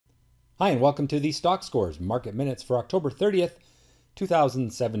Hi, and welcome to the Stock Scores Market Minutes for October 30th,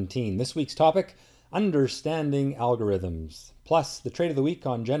 2017. This week's topic, understanding algorithms, plus the trade of the week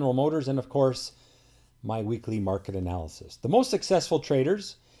on General Motors, and of course, my weekly market analysis. The most successful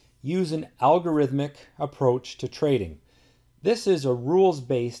traders use an algorithmic approach to trading. This is a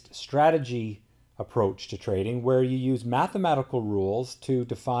rules-based strategy approach to trading where you use mathematical rules to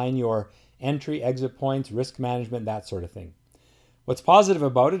define your entry, exit points, risk management, that sort of thing. What's positive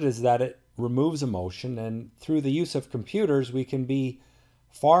about it is that it removes emotion, and through the use of computers, we can be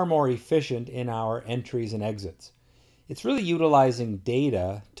far more efficient in our entries and exits. It's really utilizing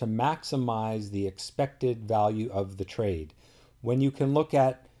data to maximize the expected value of the trade. When you can look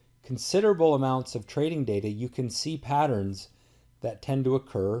at considerable amounts of trading data, you can see patterns that tend to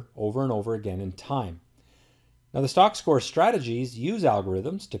occur over and over again in time. Now, the stock score strategies use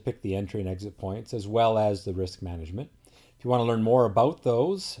algorithms to pick the entry and exit points as well as the risk management. If you want to learn more about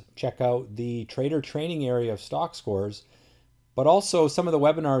those, check out the trader training area of Stock Scores, but also some of the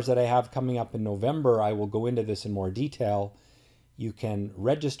webinars that I have coming up in November. I will go into this in more detail. You can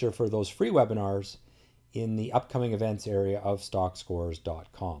register for those free webinars in the upcoming events area of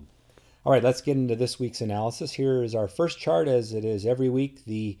stockscores.com. All right, let's get into this week's analysis. Here is our first chart, as it is every week,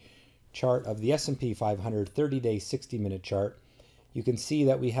 the chart of the S&P 500 30-day 60-minute chart. You can see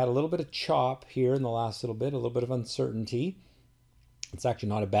that we had a little bit of chop here in the last little bit of uncertainty. It's actually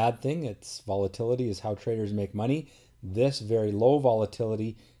not a bad thing. It's volatility is how traders make money. This very low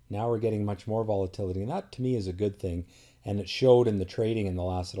volatility, now we're getting much more volatility, and that to me is a good thing. And it showed in the trading in the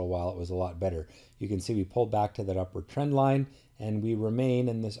last little while. It was a lot better. You can see we pulled back to that upward trend line, and we remain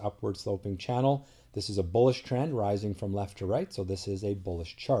in this upward sloping channel. This is a bullish trend rising from left to right, so this is a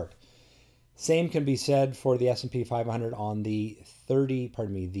bullish chart. Same can be said for the S&P 500 on the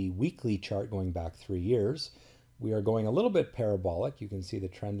weekly chart going back 3 years. We are going a little bit parabolic. You can see the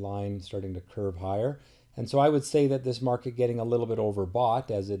trend line starting to curve higher. And so I would say that this market getting a little bit overbought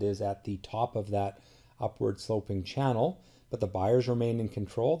as it is at the top of that upward sloping channel, but the buyers remain in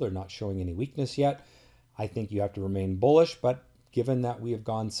control. They're not showing any weakness yet. I think you have to remain bullish, but given that we have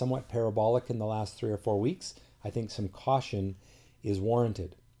gone somewhat parabolic in the last 3 or 4 weeks, I think some caution is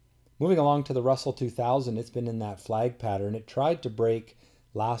warranted. Moving along to the Russell 2000, it's been in that flag pattern. It tried to break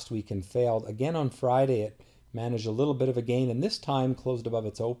last week and failed. Again on Friday, it managed a little bit of a gain, and this time closed above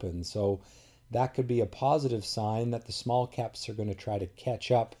its open. So that could be a positive sign that the small caps are going to try to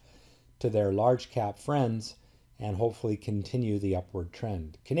catch up to their large cap friends and hopefully continue the upward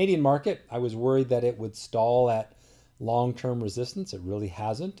trend. Canadian market, I was worried that it would stall at long-term resistance. It really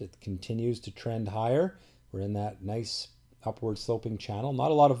hasn't. It continues to trend higher. We're in that nice upward sloping channel. Not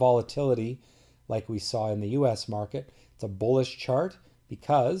a lot of volatility like we saw in the US market. It's a bullish chart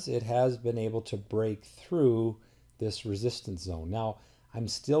because it has been able to break through this resistance zone. Now, I'm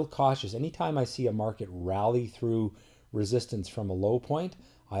still cautious. Anytime I see a market rally through resistance from a low point,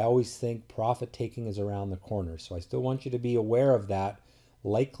 I always think profit taking is around the corner. So I still want you to be aware of that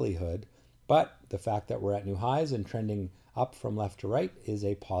likelihood. But the fact that we're at new highs and trending up from left to right is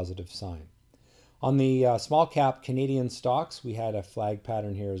a positive sign. On the small cap Canadian stocks, we had a flag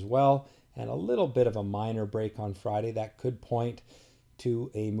pattern here as well, and a little bit of a minor break on Friday. That could point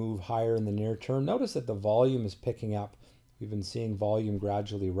to a move higher in the near term. Notice that the volume is picking up. We've been seeing volume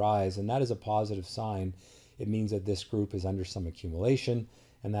gradually rise, and that is a positive sign. It means that this group is under some accumulation,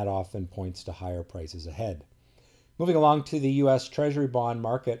 and that often points to higher prices ahead. Moving along to the U.S. Treasury bond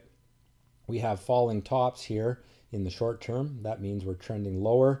market, we have falling tops here in the short term. That means we're trending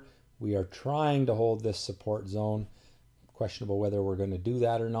lower. We are trying to hold this support zone. Questionable whether we're going to do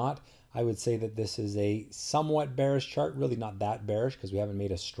that or not. I would say that this is a somewhat bearish chart, really not that bearish because we haven't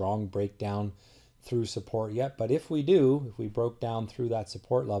made a strong breakdown through support yet. But if we do, if we broke down through that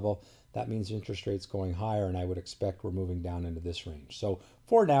support level, that means interest rates going higher, and I would expect we're moving down into this range. So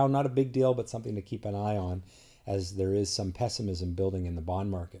for now, not a big deal, but something to keep an eye on as there is some pessimism building in the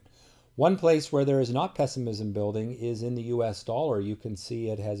bond market. One place where there is not pessimism building is in the US dollar. You can see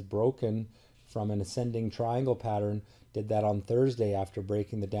it has broken from an ascending triangle pattern, did that on Thursday after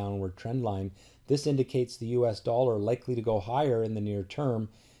breaking the downward trend line. This indicates the US dollar likely to go higher in the near term,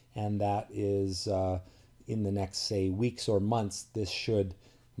 and that is in the next, say, weeks or months, this should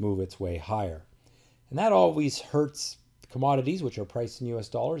move its way higher. And that always hurts commodities, which are priced in US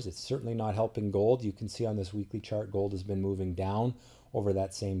dollars. It's certainly not helping gold. You can see on this weekly chart, gold has been moving down over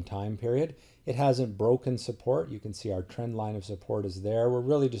that same time period. It hasn't broken support. You can see our trend line of support is there. We're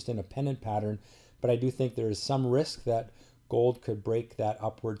really just in a pennant pattern, but I do think there is some risk that gold could break that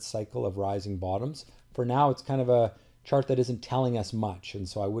upward cycle of rising bottoms. For now, it's kind of a chart that isn't telling us much, and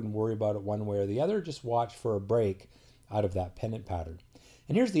so I wouldn't worry about it one way or the other. Just watch for a break out of that pennant pattern.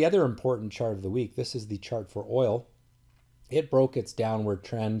 And here's the other important chart of the week. This is the chart for oil. It broke its downward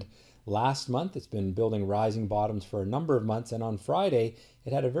trend last month. It's been building rising bottoms for a number of months, and on Friday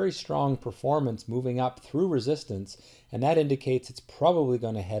it had a very strong performance moving up through resistance, and that indicates it's probably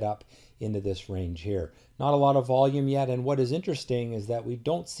going to head up into this range here. Not a lot of volume yet, and what is interesting is that we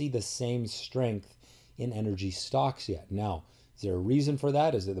don't see the same strength in energy stocks yet. Now, is there a reason for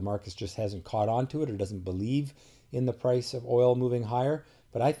that? Is that the market just hasn't caught on to it or doesn't believe in the price of oil moving higher?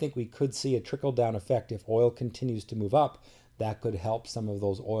 But I think we could see a trickle-down effect if oil continues to move up. That could help some of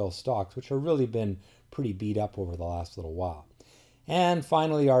those oil stocks, which have really been pretty beat up over the last little while. And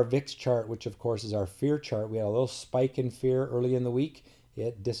finally, our VIX chart, which of course is our fear chart. We had a little spike in fear early in the week.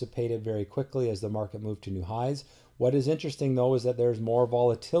 It dissipated very quickly as the market moved to new highs. What is interesting, though, is that there's more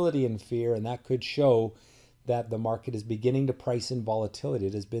volatility in fear, and that could show that the market is beginning to price in volatility.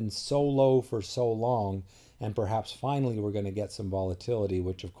 It has been so low for so long, and perhaps finally we're going to get some volatility,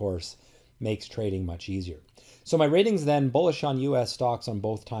 which of course makes trading much easier. So my ratings then, bullish on US stocks on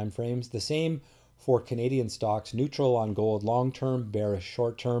both time frames, the same for Canadian stocks, neutral on gold long term, bearish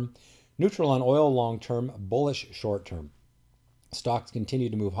short term, neutral on oil long term, bullish short term. Stocks continue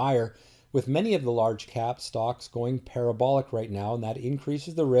to move higher, with many of the large cap stocks going parabolic right now, and that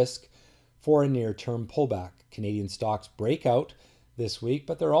increases the risk for a near-term pullback. Canadian stocks break out this week,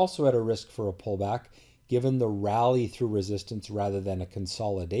 but they're also at a risk for a pullback given the rally through resistance rather than a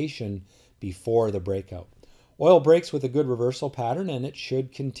consolidation before the breakout. Oil breaks with a good reversal pattern, and it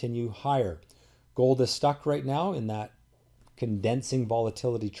should continue higher. Gold is stuck right now in that condensing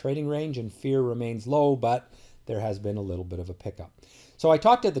volatility trading range, and fear remains low, but there has been a little bit of a pickup. So I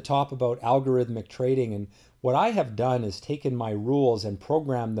talked at the top about algorithmic trading, and what I have done is taken my rules and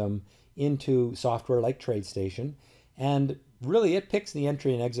programmed them into software like TradeStation, and really it picks the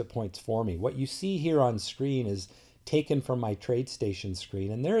entry and exit points for me. What you see here on screen is taken from my TradeStation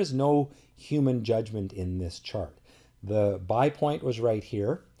screen, and there is no human judgment in this chart. The buy point was right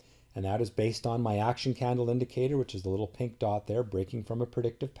here, and that is based on my action candle indicator, which is the little pink dot there, breaking from a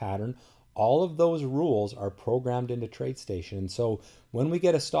predictive pattern. All of those rules are programmed into TradeStation. And so when we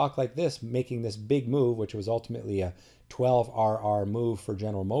get a stock like this making this big move, which was ultimately a 12 RR move for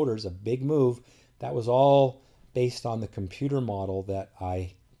General Motors, a big move, that was all based on the computer model that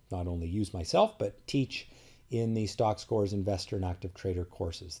I not only use myself, but teach in the Stock Scores Investor and Active Trader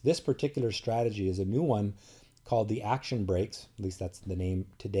courses. This particular strategy is a new one called the Action Breaks. At least that's the name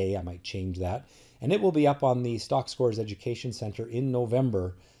today. I might change that. And it will be up on the Stock Scores Education Center in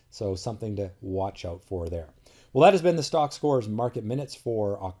November. So something to watch out for there. Well, that has been the Stock Scores Market Minutes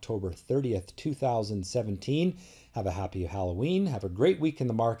for October 30th, 2017. Have a happy Halloween. Have a great week in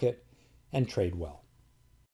the market and trade well.